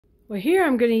Well, here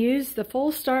I'm going to use the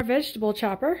Fullstar vegetable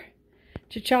chopper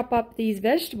to chop up these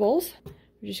vegetables.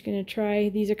 We're just going to try,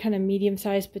 these are kind of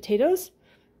medium-sized potatoes.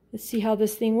 Let's see how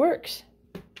this thing works.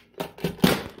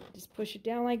 Just push it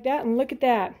down like that, and look at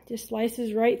that. Just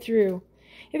slices right through.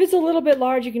 If it's a little bit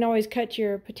large, you can always cut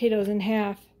your potatoes in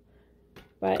half,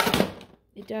 but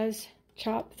it does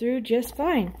chop through just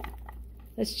fine.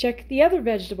 Let's check the other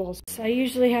vegetables. So I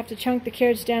usually have to chunk the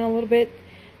carrots down a little bit.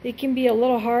 They can be a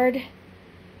little hard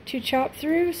to chop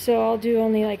through, so I'll do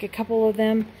only like a couple of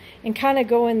them and kind of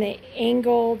go in the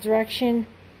angle direction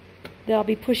that I'll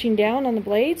be pushing down on the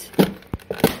blades.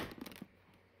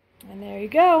 And there you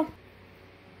go.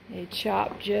 They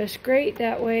chop just great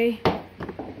that way.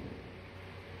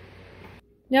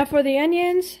 Now for the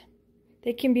onions,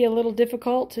 they can be a little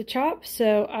difficult to chop,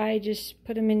 so I just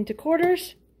put them into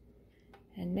quarters.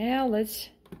 And now let's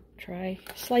try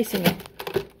slicing it.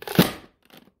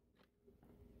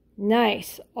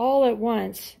 Nice, all at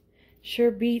once. Sure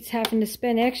beats having to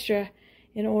spend extra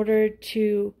in order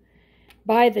to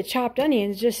buy the chopped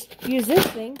onions. Just use this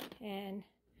thing, and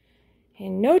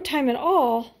in no time at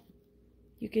all,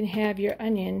 you can have your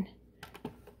onion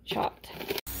chopped.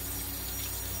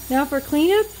 Now for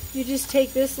cleanup, you just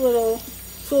take this little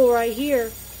tool right here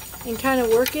and kind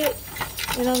of work it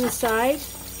in on the side,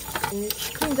 and it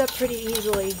cleans up pretty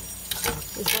easily,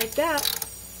 just like that.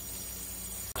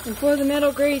 And for the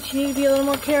metal grates, you need to be a little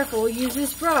more careful. Use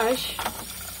this brush.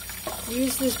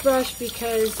 Use this brush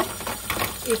because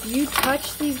if you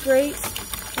touch these grates,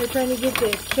 you're trying to get the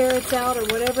carrots out or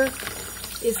whatever,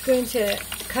 it's going to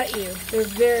cut you. They're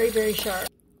very, very sharp.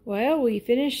 Well, we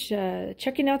finished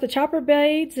checking out the chopper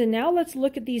blades, and now let's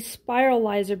look at these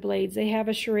spiralizer blades. They have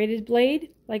a serrated blade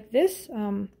like this,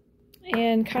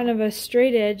 and kind of a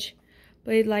straight edge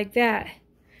blade like that.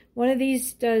 One of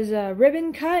these does a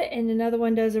ribbon cut, and another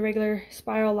one does a regular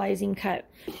spiralizing cut.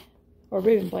 Or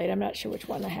ribbon blade, I'm not sure which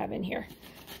one I have in here.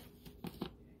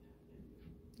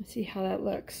 Let's see how that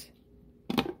looks.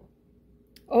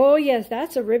 Oh yes,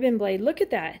 that's a ribbon blade. Look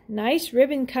at that. Nice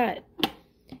ribbon cut.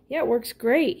 Yeah, it works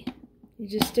great. You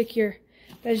just stick your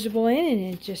vegetable in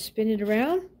and just spin it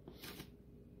around.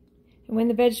 And when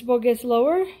the vegetable gets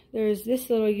lower, there's this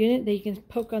little unit that you can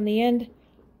poke on the end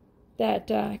that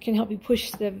can help you push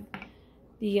the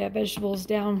vegetables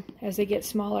down as they get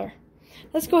smaller.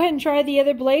 Let's go ahead and try the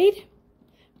other blade.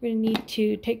 We're going to need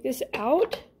to take this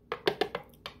out.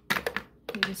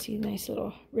 You can see a nice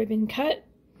little ribbon cut.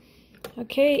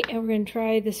 Okay, and we're going to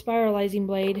try the spiralizing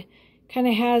blade. Kind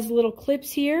of has little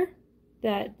clips here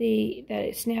that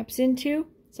it snaps into.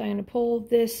 So I'm going to pull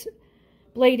this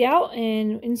blade out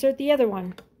and insert the other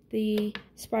one, the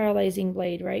spiralizing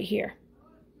blade right here.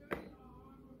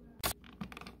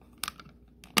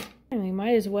 And we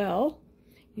might as well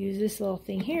use this little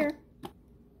thing here.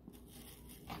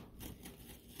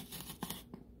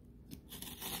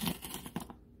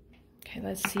 Okay,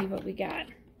 let's see what we got.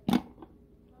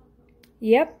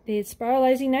 Yep, it's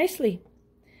spiralizing nicely.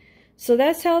 So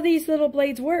that's how these little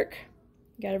blades work.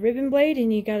 You got a ribbon blade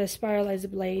and you got a spiralizer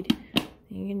blade.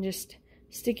 You can just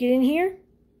stick it in here,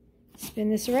 spin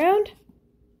this around,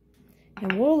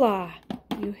 and voila,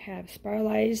 you have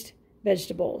spiralized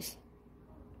vegetables.